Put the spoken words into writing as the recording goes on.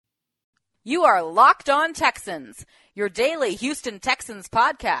You are Locked On Texans, your daily Houston Texans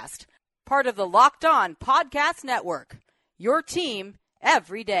podcast, part of the Locked On Podcast Network, your team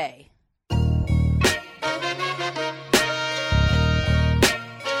every day.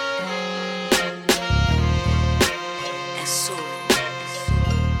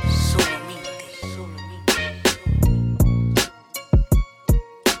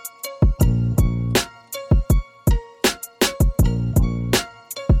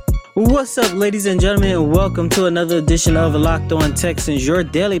 What's up, ladies and gentlemen, and welcome to another edition of Locked On Texans, your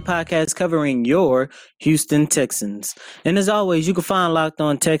daily podcast covering your Houston Texans. And as always, you can find Locked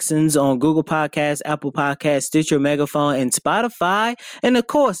On Texans on Google Podcasts, Apple Podcasts, Stitcher, Megaphone, and Spotify. And of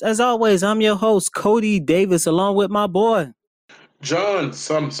course, as always, I'm your host, Cody Davis, along with my boy, John,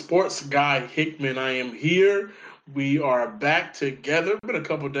 some sports guy Hickman. I am here. We are back together. It's been a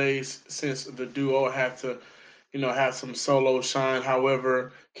couple days since the duo had to have some solo shine.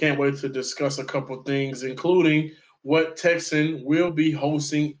 However, can't wait to discuss a couple things, including what Texan will be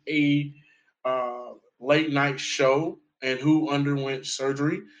hosting a late night show and who underwent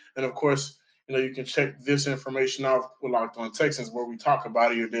surgery. And of course, you can check this information out with Locked On Texans, where we talk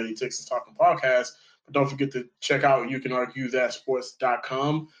about it, your daily Texans Talking podcast. But don't forget to check out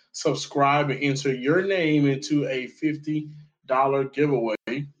YouCanArgueThatSports.com. Subscribe and enter your name into a $50 giveaway.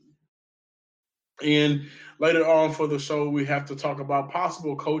 And later on for the show, we have to talk about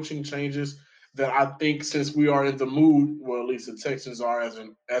possible coaching changes that I think, since we are in the mood, well, at least the Texans are as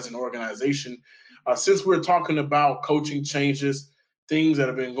an organization, since we're talking about coaching changes, things that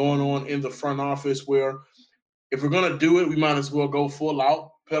have been going on in the front office, where if we're going to do it, we might as well go full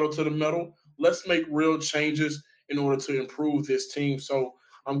out, pedal to the metal. Let's make real changes in order to improve this team. So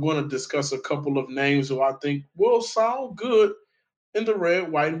I'm going to discuss a couple of names who I think will sound good in the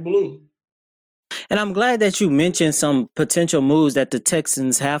red, white, and blue. And I'm glad that you mentioned some potential moves that the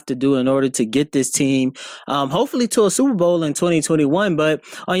Texans have to do in order to get this team, hopefully to a Super Bowl in 2021. But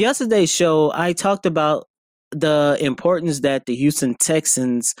on yesterday's show, I talked about the importance that the Houston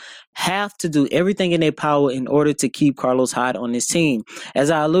Texans have to do everything in their power in order to keep Carlos Hyde on this team. As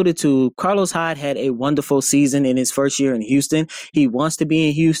I alluded to, Carlos Hyde had a wonderful season in his first year in Houston. He wants to be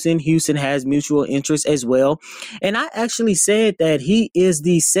in Houston. Houston has mutual interest as well. And I actually said that he is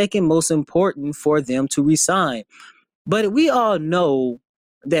the second most important for them to resign. But we all know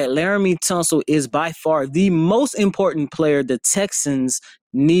that Laremy Tunsil is by far the most important player the Texans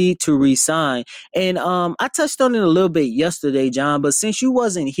need to resign. And I touched on it a little bit yesterday, John, but since you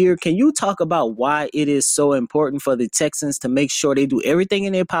wasn't here, can you talk about why it is so important for the Texans to make sure they do everything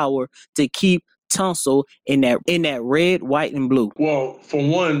in their power to keep Tunsil in that red, white, and blue? Well, for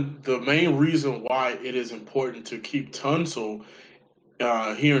one, the main reason why it is important to keep Tunsil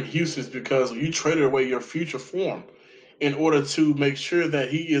here in Houston is because you traded away your future for him in order to make sure that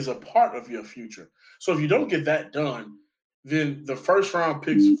he is a part of your future. So if you don't get that done, then the first round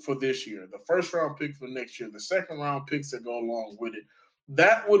picks for this year, the first round pick for next year, the second round picks that go along with it,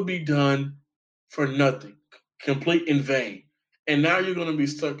 that would be done for nothing, complete in vain. And now you're going to be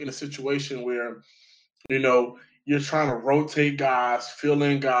stuck in a situation where, you're trying to rotate guys, fill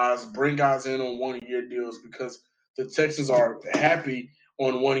in guys, bring guys in on 1-year deals because the Texans are happy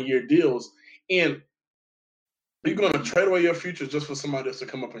on 1-year deals. And you're going to trade away your future just for somebody else to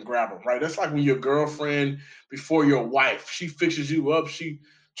come up and grab them, right? That's like when your girlfriend, before your wife, she fixes you up. She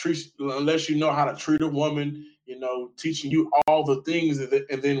lets you know how to treat a woman, teaching you all the things.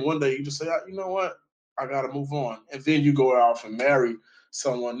 And then one day you just say, you know what? I got to move on. And then you go off and marry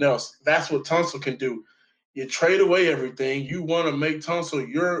someone else. That's what Tunsil can do. You trade away everything. You want to make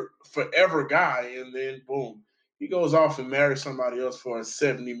Tunsil your forever guy. And then, boom, he goes off and marries somebody else for a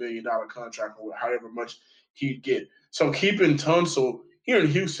 $70 million contract or however much he'd get. So keeping Tunsil here in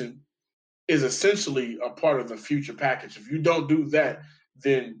Houston is essentially a part of the future package. If you don't do that,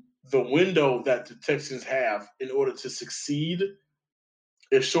 then the window that the Texans have in order to succeed,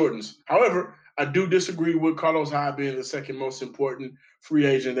 it shortens. However, I do disagree with Carlos Hyde being the second most important free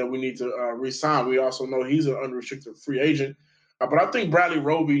agent that we need to re-sign. We also know he's an unrestricted free agent. But I think Bradley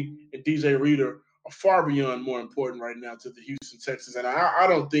Roby and DJ Reader are far beyond more important right now to the Houston Texans. And I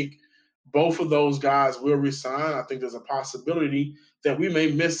don't think both of those guys will resign. I think there's a possibility that we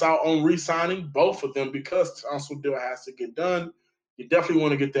may miss out on re-signing both of them because Tunsil deal has to get done. You definitely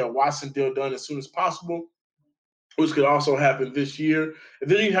want to get that Watson deal done as soon as possible, which could also happen this year.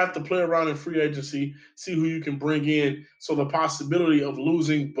 And then you have to play around in free agency, see who you can bring in. So the possibility of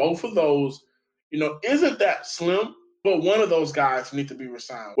losing both of those, isn't that slim. But one of those guys need to be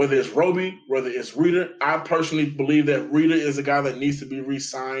re-signed, whether it's Roby, whether it's Reader. I personally believe that Reader is a guy that needs to be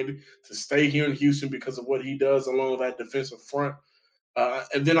re-signed to stay here in Houston because of what he does along that defensive front.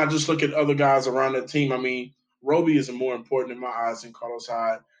 And then I just look at other guys around that team. I mean, Roby is more important in my eyes than Carlos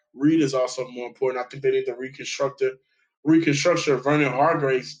Hyde. Reed is also more important. I think they need to reconstruct Vernon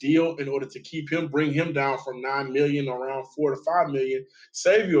Hargrave's deal in order to keep him, bring him down from $9 million around $4 to $5 million,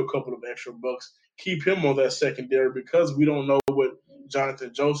 save you a couple of extra bucks, keep him on that secondary because we don't know what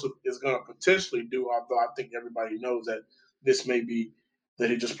Jonathan Joseph is going to potentially do. Although I think everybody knows that this may be that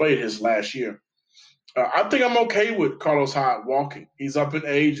he just played his last year. I think I'm okay with Carlos Hyde walking. He's up in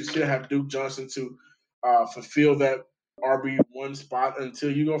age. You still have Duke Johnson to fulfill that RB1 spot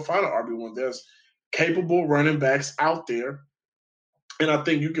until you go find an RB1. There's capable running backs out there, and I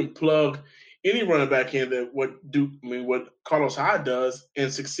think you can plug any running back in that what Carlos Hyde does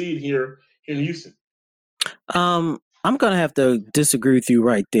and succeed here in Houston. I'm gonna have to disagree with you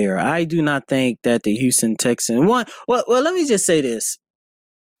right there. I do not think that the Houston Texans well, let me just say this.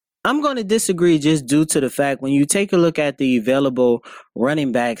 I'm going to disagree just due to the fact when you take a look at the available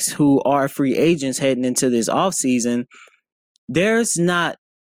running backs who are free agents heading into this offseason, there's not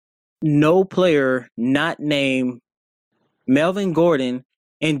no player not named Melvin Gordon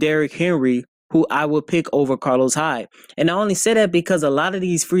and Derrick Henry who I would pick over Carlos Hyde. And I only say that because a lot of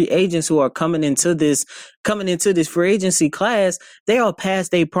these free agents who are coming into this free agency class, they are past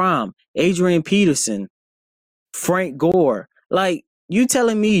their prime. Adrian Peterson, Frank Gore, like, you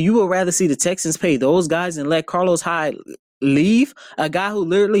telling me you would rather see the Texans pay those guys and let Carlos Hyde leave? A guy who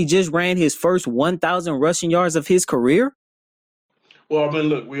literally just ran his first 1,000 rushing yards of his career? Well, I mean,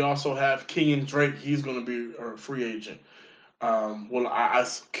 look, we also have Kenyon Drake. He's going to be a free agent.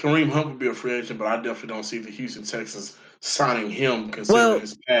 Kareem Hunt would be a free agent, but I definitely don't see the Houston Texans signing him considering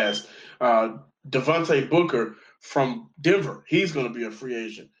his past. Devontae Booker from Denver, he's going to be a free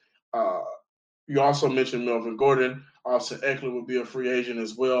agent. You also mentioned Melvin Gordon. Austin Eckler would be a free agent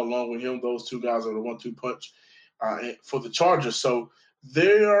as well. Along with him, those two guys are the 1-2 punch for the Chargers. So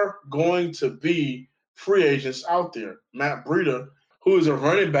there are going to be free agents out there. Matt Breida, who is a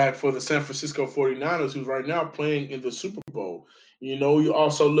running back for the San Francisco 49ers, who's right now playing in the Super Bowl. You know, you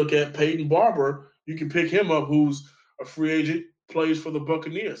also look at Peyton Barber. You can pick him up, who's a free agent, plays for the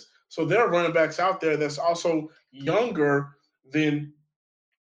Buccaneers. So there are running backs out there that's also younger than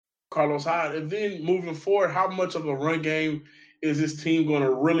Carlos Hyde. And then moving forward, how much of a run game is this team going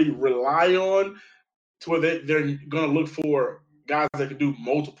to really rely on to where they're going to look for guys that can do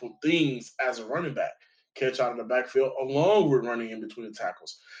multiple things as a running back, catch out of the backfield, along with running in between the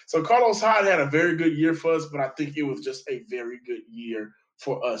tackles. So Carlos Hyde had a very good year for us, but I think it was just a very good year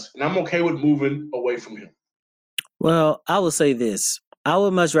for us. And I'm okay with moving away from him. Well, I will say this. I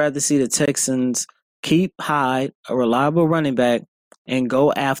would much rather see the Texans keep Hyde, a reliable running back, and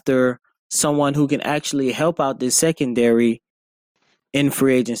go after someone who can actually help out this secondary in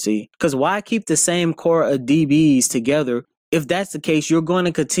free agency. Because why keep the same core of DBs together? If that's the case, you're going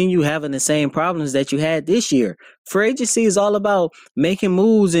to continue having the same problems that you had this year. Free agency is all about making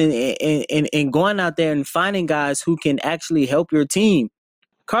moves and going out there and finding guys who can actually help your team.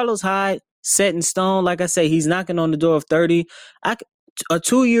 Carlos Hyde, set in stone. Like I say, he's knocking on the door of 30. A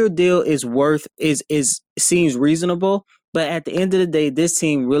 2-year deal seems reasonable. But at the end of the day, this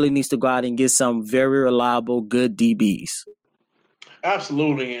team really needs to go out and get some very reliable, good DBs.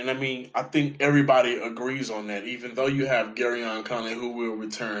 Absolutely. And I mean, I think everybody agrees on that, even though you have Gareon Conley who will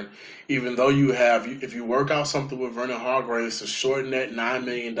return, even though if you work out something with Vernon Hargraves to shorten that $9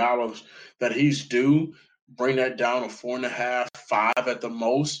 million that he's due, bring that down to 4.5, 5 at the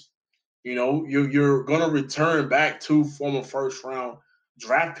most, you know, you're going to return back 2 former first-round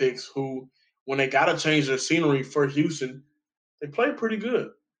draft picks who, when they got to change their scenery for Houston, they played pretty good.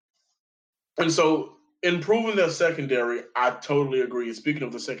 And so improving their secondary, I totally agree. Speaking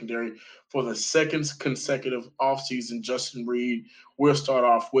of the secondary, for the second consecutive offseason, Justin Reid will start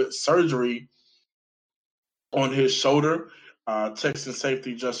off with surgery on his shoulder. Texan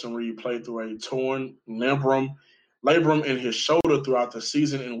safety Justin Reid played through a torn labrum in his shoulder throughout the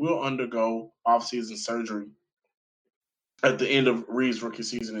season and will undergo offseason surgery at the end of Reid's rookie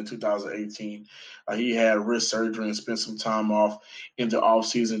season in 2018. He had wrist surgery and spent some time off in the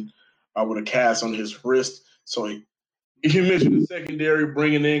offseason with a cast on his wrist. So you mentioned the secondary,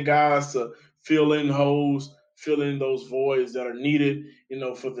 bringing in guys to fill in holes, fill in those voids that are needed, you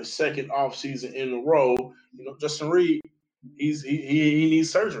know, for the second offseason in a row. You know, Justin Reid, he needs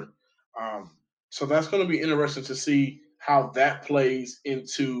surgery. So that's going to be interesting to see how that plays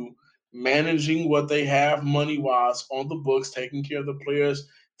into managing what they have money-wise on the books, taking care of the players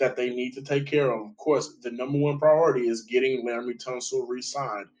that they need to take care of. Of course, the number one priority is getting Laremy Tunsil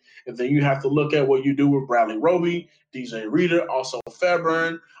re-signed. And then you have to look at what you do with Bradley Roby, DJ Reader, also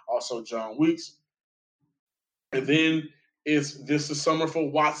Fairburn, also John Weeks. And then Is this the summer for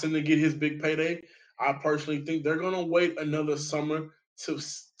Watson to get his big payday? I personally think they're going to wait another summer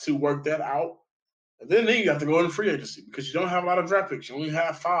to work that out. And then you have to go in free agency because you don't have a lot of draft picks. You only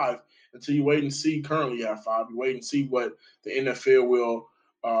have 5 until you wait and see. Currently, you have 5. You wait and see what the NFL will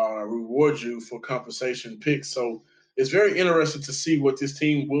reward you for compensation picks. So it's very interesting to see what this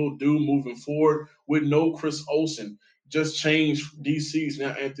team will do moving forward with no Chris Olsen. Just change DCs. Now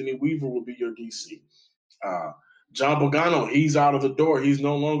Anthony Weaver will be your DC. John Bogano, he's out of the door. He's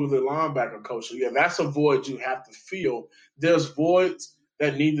no longer the linebacker coach. So, yeah, that's a void you have to fill. There's voids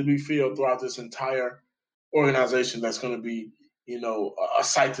that need to be filled throughout this entire organization that's going to be, a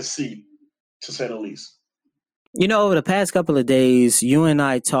sight to see, to say the least. Over the past couple of days, you and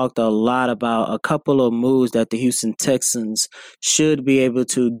I talked a lot about a couple of moves that the Houston Texans should be able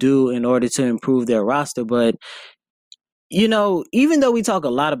to do in order to improve their roster. But even though we talk a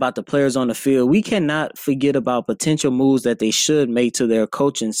lot about the players on the field, we cannot forget about potential moves that they should make to their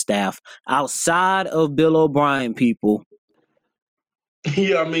coaching staff outside of Bill O'Brien, people.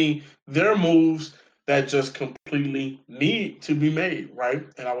 Yeah, I mean, there are moves that just completely need to be made, right?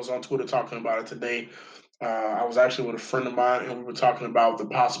 And I was on Twitter talking about it today. I was actually with a friend of mine, and we were talking about the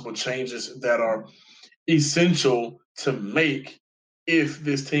possible changes that are essential to make if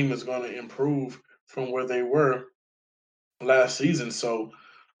this team is going to improve from where they were last season. So,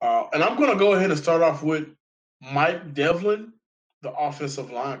 and I'm going to go ahead and start off with Mike Devlin, the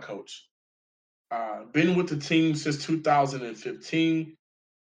offensive line coach. Been with the team since 2015.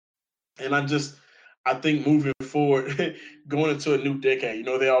 And I think moving forward, going into a new decade,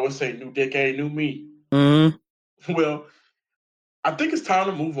 they always say new decade, new me. Mm-hmm. Well, I think it's time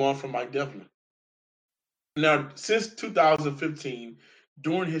to move on from Mike Devlin. Now, since 2015,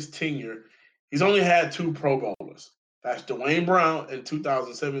 during his tenure, he's only had 2 Pro Bowlers. That's Dwayne Brown in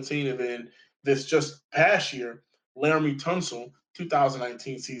 2017, and then this just past year, Laremy Tunsil,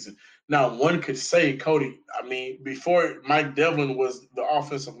 2019 season. Now, one could say, Cody, I mean, before Mike Devlin was the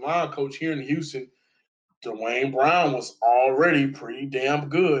offensive line coach here in Houston, Dwayne Brown was already pretty damn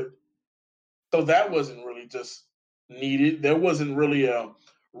good. So that wasn't really just needed. There wasn't really a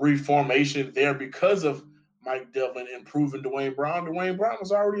reformation there because of Mike Devlin improving Dwayne Brown. Dwayne Brown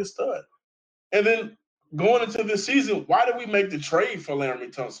was already a stud. And then going into this season, why did we make the trade for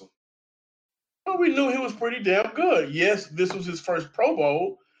Laremy Tunsil? Well, we knew he was pretty damn good. Yes, this was his first Pro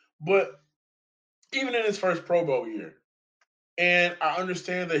Bowl, but even in his first Pro Bowl year, and I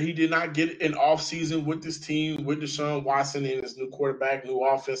understand that he did not get an offseason with this team, with Deshaun Watson and his new quarterback, new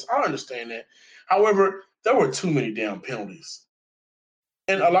offense. I understand that. However, there were too many damn penalties.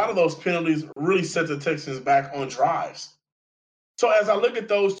 And a lot of those penalties really set the Texans back on drives. So as I look at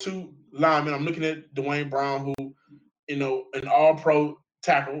those 2 linemen, I'm looking at Dwayne Brown, who, an all-pro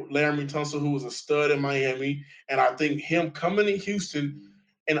tackle, Laremy Tunsil, who was a stud in Miami. And I think him coming to Houston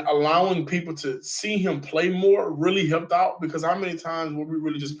and allowing people to see him play more really helped out, because how many times were we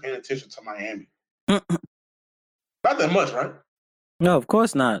really just paying attention to Miami? Not that much, right? No, of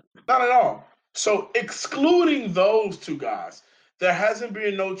course not. Not at all. So excluding those 2 guys, there hasn't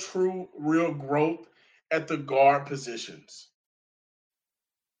been no true, real growth at the guard positions.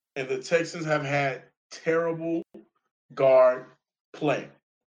 And the Texans have had terrible guard play.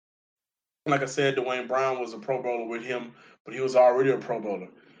 Like I said, Dwayne Brown was a Pro Bowler with him, but he was already a Pro Bowler.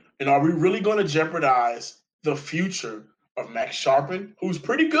 And are we really going to jeopardize the future of Max Sharpen, who's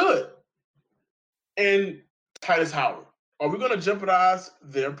pretty good, and Titus Howard? Are we going to jeopardize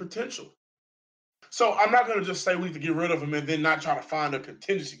their potential? So I'm not going to just say we need to get rid of him and then not try to find a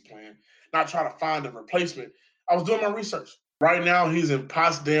contingency plan, not try to find a replacement. I was doing my research. Right now, he's in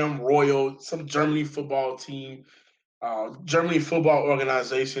Potsdam Royal, some Germany football team, Germany football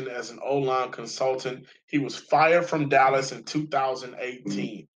organization as an O-line consultant. He was fired from Dallas in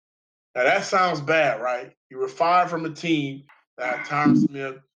 2018. Now, that sounds bad, right? You were fired from a team that had Tyron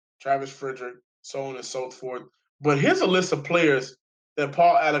Smith, Travis Frederick, so on and so forth. But here's a list of players that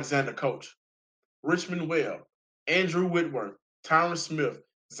Paul Alexander coached. Richmond Webb, Andrew Whitworth, Tyron Smith,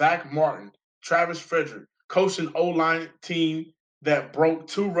 Zach Martin, Travis Frederick, coached an O-line team that broke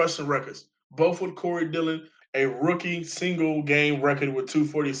 2 rushing records, both with Corey Dillon, a rookie single game record with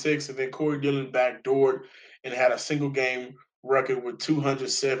 246, and then Corey Dillon backdoored and had a single game record with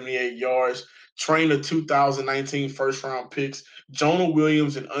 278 yards, trained the 2019 first-round picks, Jonah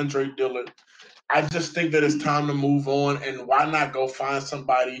Williams and Andre Dillard. I just think that it's time to move on, and why not go find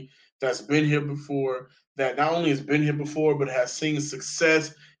somebody that's been here before, that not only has been here before, but has seen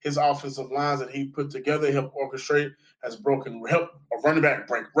success. His offensive lines that he put together, helped orchestrate, has helped a running back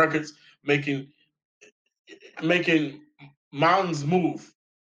break records, making mountains move.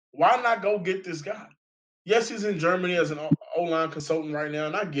 Why not go get this guy? Yes, he's in Germany as an O-line consultant right now,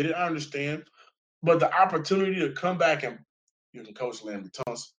 and I get it. I understand. But the opportunity to come back and you can coach Laremy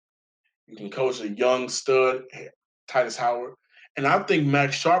Tunsil, you can coach a young stud, Tytus Howard, and I think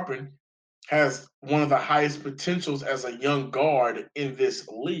Max Sharpen has one of the highest potentials as a young guard in this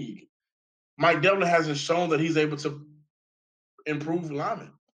league. Mike Devlin hasn't shown that he's able to improve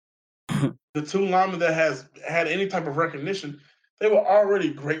linemen. The two linemen that has had any type of recognition, they were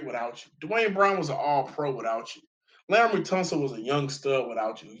already great without you. Dwayne Brown was an all-pro without you. Laremy Tunsil was a young stud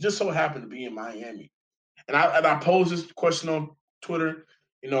without you. He just so happened to be in Miami. And I posed this question on Twitter.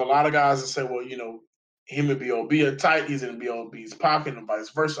 A lot of guys that say, well, him and B.O.B. are tight. He's in B.O.B.'s pocket and vice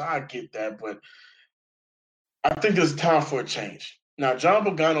versa. I get that, but I think there's time for a change. Now, John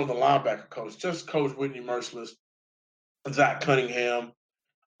Pagano, the linebacker coach, just coached Whitney Mercilus, Zach Cunningham,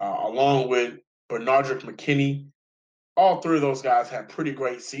 along with Bernardrick McKinney. All three of those guys had pretty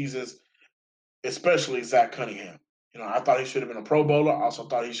great seasons, especially Zach Cunningham. I thought he should have been a Pro Bowler. I also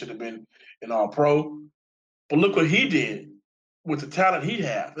thought he should have been an All-Pro. But look what he did with the talent he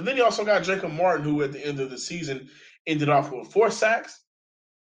had. And then you also got Jacob Martin, who at the end of the season ended off with 4 sacks.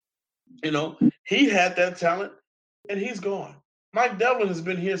 He had that talent, and he's gone. Mike Devlin has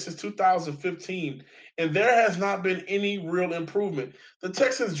been here since 2015, and there has not been any real improvement. The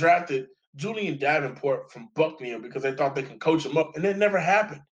Texans drafted Julian Davenport from Bucknell because they thought they could coach him up, and that never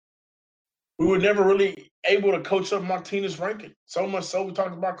happened. We were never really able to coach up Martinez Rankin. So much so we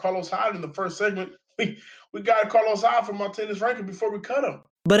talked about Carlos Hyde in the first segment. We got Carlos Hyde from Martinez Rankin before we cut him.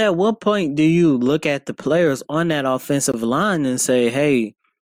 But at what point do you look at the players on that offensive line and say, hey,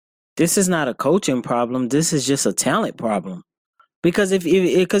 this is not a coaching problem. This is just a talent problem. Because if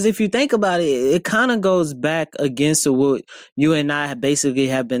you think about it, it kind of goes back against what you and I basically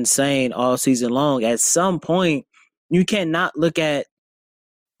have been saying all season long. At some point, you cannot look at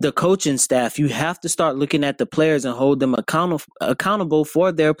the coaching staff. You have to start looking at the players and hold them accountable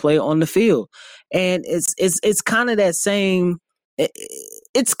for their play on the field. And it's kind of that same.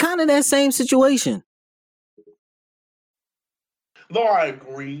 It's kind of that same situation. Though I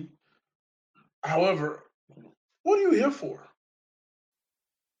agree. However, what are you here for?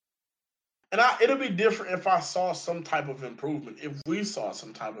 And it'll be different if I saw some type of improvement, if we saw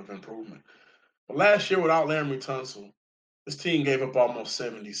some type of improvement. But last year, without Laremy Tunsil, this team gave up almost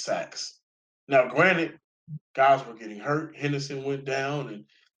 70 sacks. Now, granted, guys were getting hurt. Henderson went down, and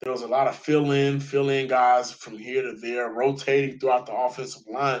there was a lot of fill-in guys from here to there, rotating throughout the offensive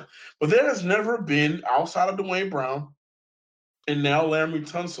line. But there has never been, outside of Dwayne Brown and now Laremy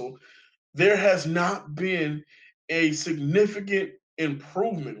Tunsil, there has not been a significant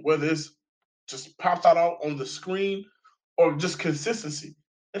improvement, whether it's just pops out on the screen or just consistency.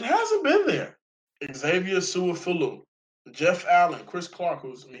 It hasn't been there. Xavier Su'a-Filo, Jeff Allen, Chris Clark,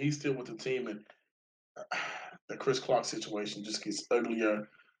 he's still with the team, and the Chris Clark situation just gets uglier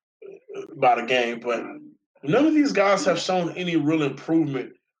by the game. But none of these guys have shown any real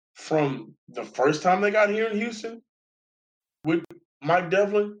improvement from the first time they got here in Houston with Mike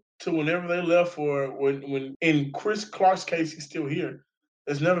Devlin to whenever they left, for when in Chris Clark's case, he's still here.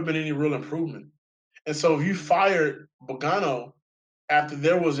 There's never been any real improvement. And so if you fired Pagano after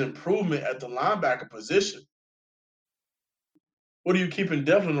there was improvement at the linebacker position, what are you keeping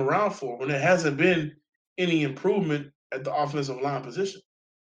Devlin around for when there hasn't been any improvement at the offensive line position?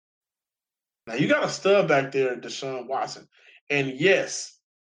 Now, you got a stud back there, Deshaun Watson. And yes,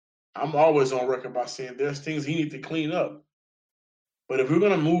 I'm always on record by saying there's things he needs to clean up. But if we're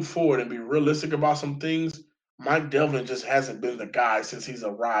going to move forward and be realistic about some things, Mike Devlin just hasn't been the guy since he's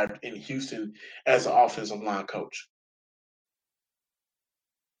arrived in Houston as an offensive line coach.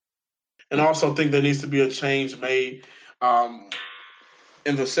 And I also think there needs to be a change made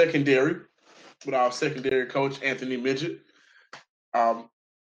in the secondary with our secondary coach, Anthony Midget.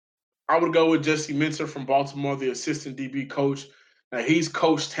 I would go with Jesse Minter from Baltimore, the assistant DB coach. Now, he's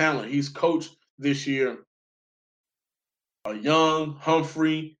coached talent. He's coached this year Young,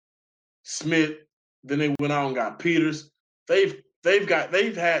 Humphrey, Smith. Then they went out and got Peters. They've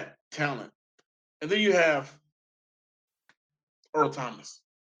had talent. And then you have Earl Thomas.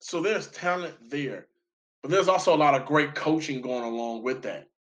 So there's talent there. But there's also a lot of great coaching going along with that.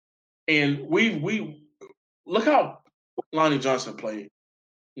 And we look how Lonnie Johnson played.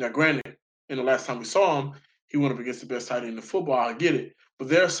 Now, granted, in the last time we saw him, he went up against the best tight end in the football. I get it. But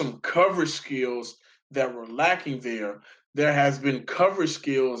there are some coverage skills that were lacking there. There has been coverage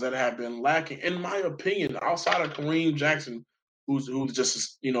skills that have been lacking, in my opinion, outside of Kareem Jackson, who's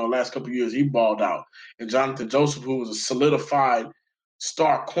just, the last couple of years, he balled out. And Jonathan Joseph, who was a solidified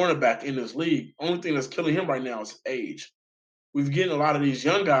star cornerback in this league. Only thing that's killing him right now is age. We've getting a lot of these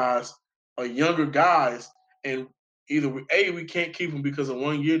young guys are younger guys, and either we can't keep them because of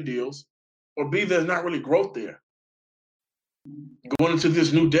 1-year deals, or B, there's not really growth there. Going into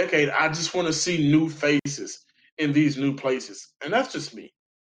this new decade, I just want to see new faces in these new places, and that's just me.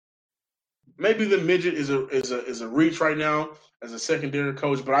 Maybe the midget is a reach right now as a secondary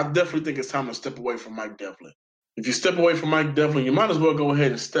coach, but I definitely think it's time to step away from Mike Devlin. If you step away from Mike Devlin, you might as well go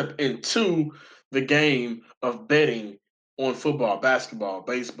ahead and step into the game of betting on football, basketball,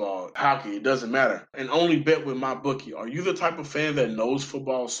 baseball, hockey. It doesn't matter. And only bet with MyBookie. Are you the type of fan that knows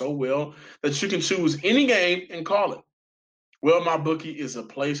football so well that you can choose any game and call it? Well, MyBookie is a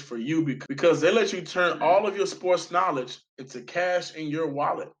place for you because they let you turn all of your sports knowledge into cash in your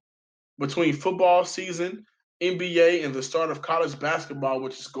wallet. Between football season, NBA, and the start of college basketball,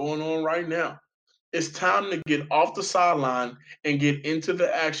 which is going on right now, it's time to get off the sideline and get into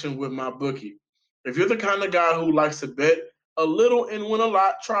the action with MyBookie. If you're the kind of guy who likes to bet a little and win a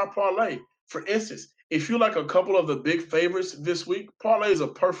lot, try parlay. For instance, if you like a couple of the big favorites this week, parlays are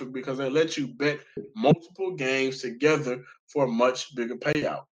perfect because they let you bet multiple games together for a much bigger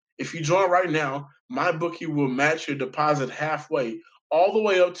payout. If you join right now, MyBookie will match your deposit halfway, all the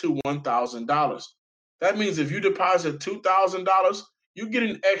way up to $1,000. That means if you deposit $2,000, you get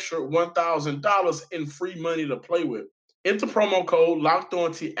an extra $1,000 in free money to play with. Enter promo code Locked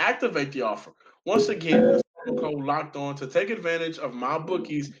On to activate the offer. Once again, that's promo code Locked On to take advantage of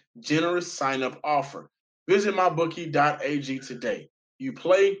MyBookie's generous sign-up offer. Visit mybookie.ag today. You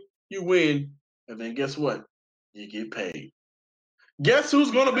play, you win, and then guess what? You get paid. Guess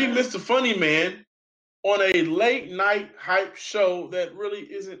who's going to be Mr. Funny Man on a late night hype show that really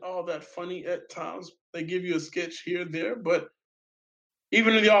isn't all that funny at times? They give you a sketch here and there, but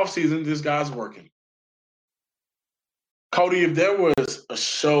even in the offseason, this guy's working. Cody, if there was a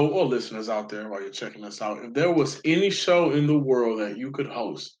show, or listeners out there while you're checking us out, if there was any show in the world that you could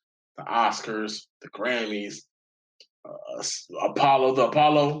host, the Oscars, the Grammys,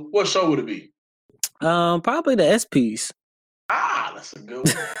 Apollo, what show would it be? Probably the SPs. That's a good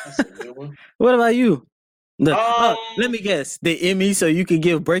one. That's a good one. What about you? Let me guess. The Emmy, so you could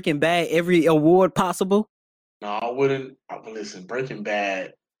give Breaking Bad every award possible? No, I wouldn't. Listen, Breaking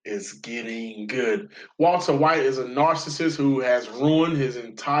Bad is getting good. Walter White is a narcissist who has ruined his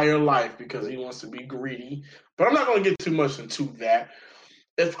entire life because he wants to be greedy. But I'm not going to get too much into that.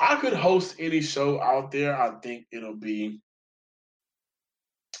 If I could host any show out there, I think it'll be,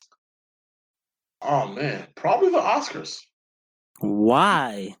 probably the Oscars.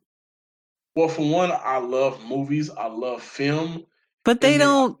 Why? Well, for one, I love movies. I love film. But they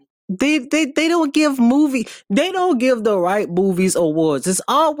don't. They don't give they don't give the right movies awards. It's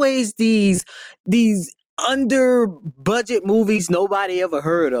always these under budget movies nobody ever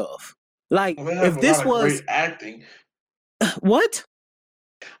heard of. Like, if this was great acting. What?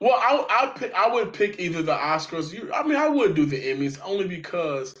 Well, I would pick either the Oscars. I would do the Emmys only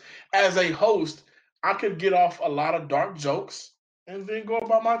because as a host, I could get off a lot of dark jokes and then go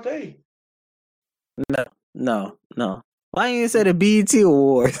about my day. No. Why didn't you say the BET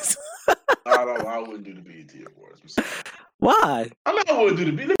Awards? I wouldn't do the BET Awards. Why? I would do I would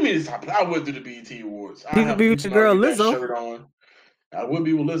do the BET Awards. You could be with your girl Lizzo. Shirt on. I would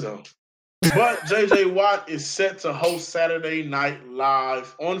be with Lizzo. But JJ Watt is set to host Saturday Night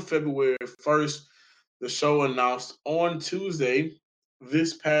Live on February 1st. The show announced on Tuesday,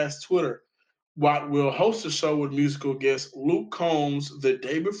 this past Twitter. Watt will host the show with musical guest Luke Combs the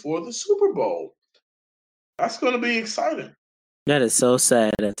day before the Super Bowl. That's going to be exciting. That is so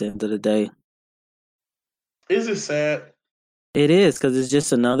sad at the end of the day. Is it sad? It is, because it's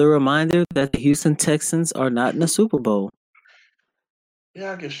just another reminder that the Houston Texans are not in the Super Bowl.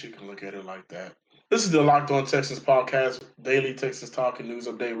 Yeah, I guess you can look at it like that. This is the Locked On Texans podcast, daily Texans talk and news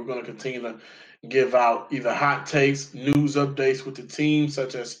update. We're going to continue to give out either hot takes, news updates with the team,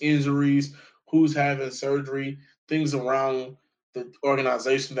 such as injuries, who's having surgery, things around the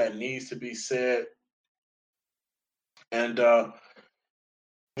organization that needs to be said. And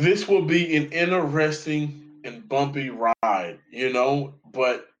this will be an interesting and bumpy ride,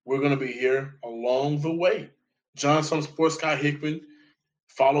 but we're going to be here along the way. John, some sports guy Hickman.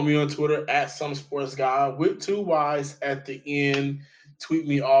 Follow me on Twitter at Some Sports Guy with 2 Y's at the end. Tweet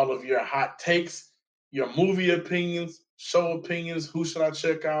me all of your hot takes, your movie opinions, show opinions, who should I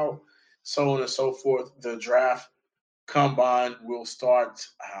check out, so on and so forth. The draft combine will start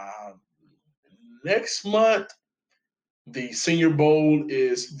next month. The Senior Bowl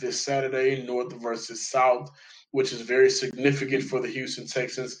is this Saturday, North versus South, which is very significant for the Houston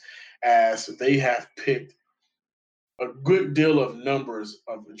Texans as they have picked a good deal of numbers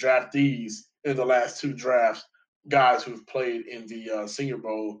of draftees in the last 2 drafts, guys who've played in the Senior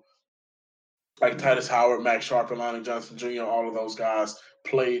Bowl. like Titus Howard, Max Sharp, and Lonnie Johnson Jr., all of those guys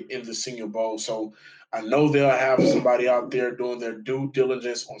played in the Senior Bowl. So I know they'll have somebody out there doing their due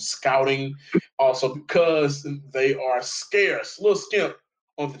diligence on scouting. Also, because they are scarce, a little skimp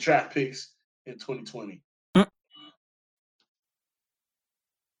on the draft picks in 2020.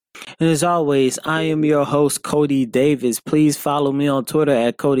 And as always, I am your host, Cody Davis. Please follow me on Twitter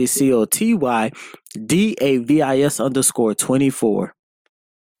at Cody, COTYDAVIS_24.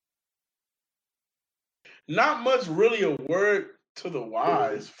 Not much really a word to the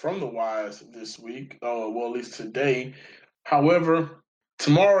wise, from the wise this week, well, at least today. However,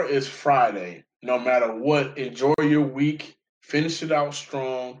 tomorrow is Friday. No matter what, enjoy your week. Finish it out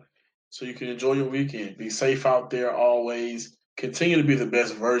strong so you can enjoy your weekend. Be safe out there always. Continue to be the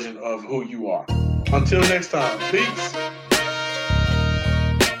best version of who you are. Until next time, peace.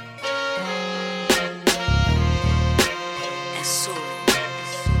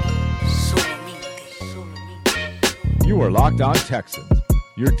 You are Locked On Texans,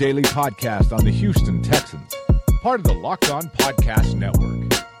 your daily podcast on the Houston Texans, part of the Locked On Podcast Network.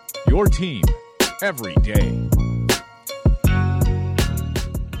 Your team every day.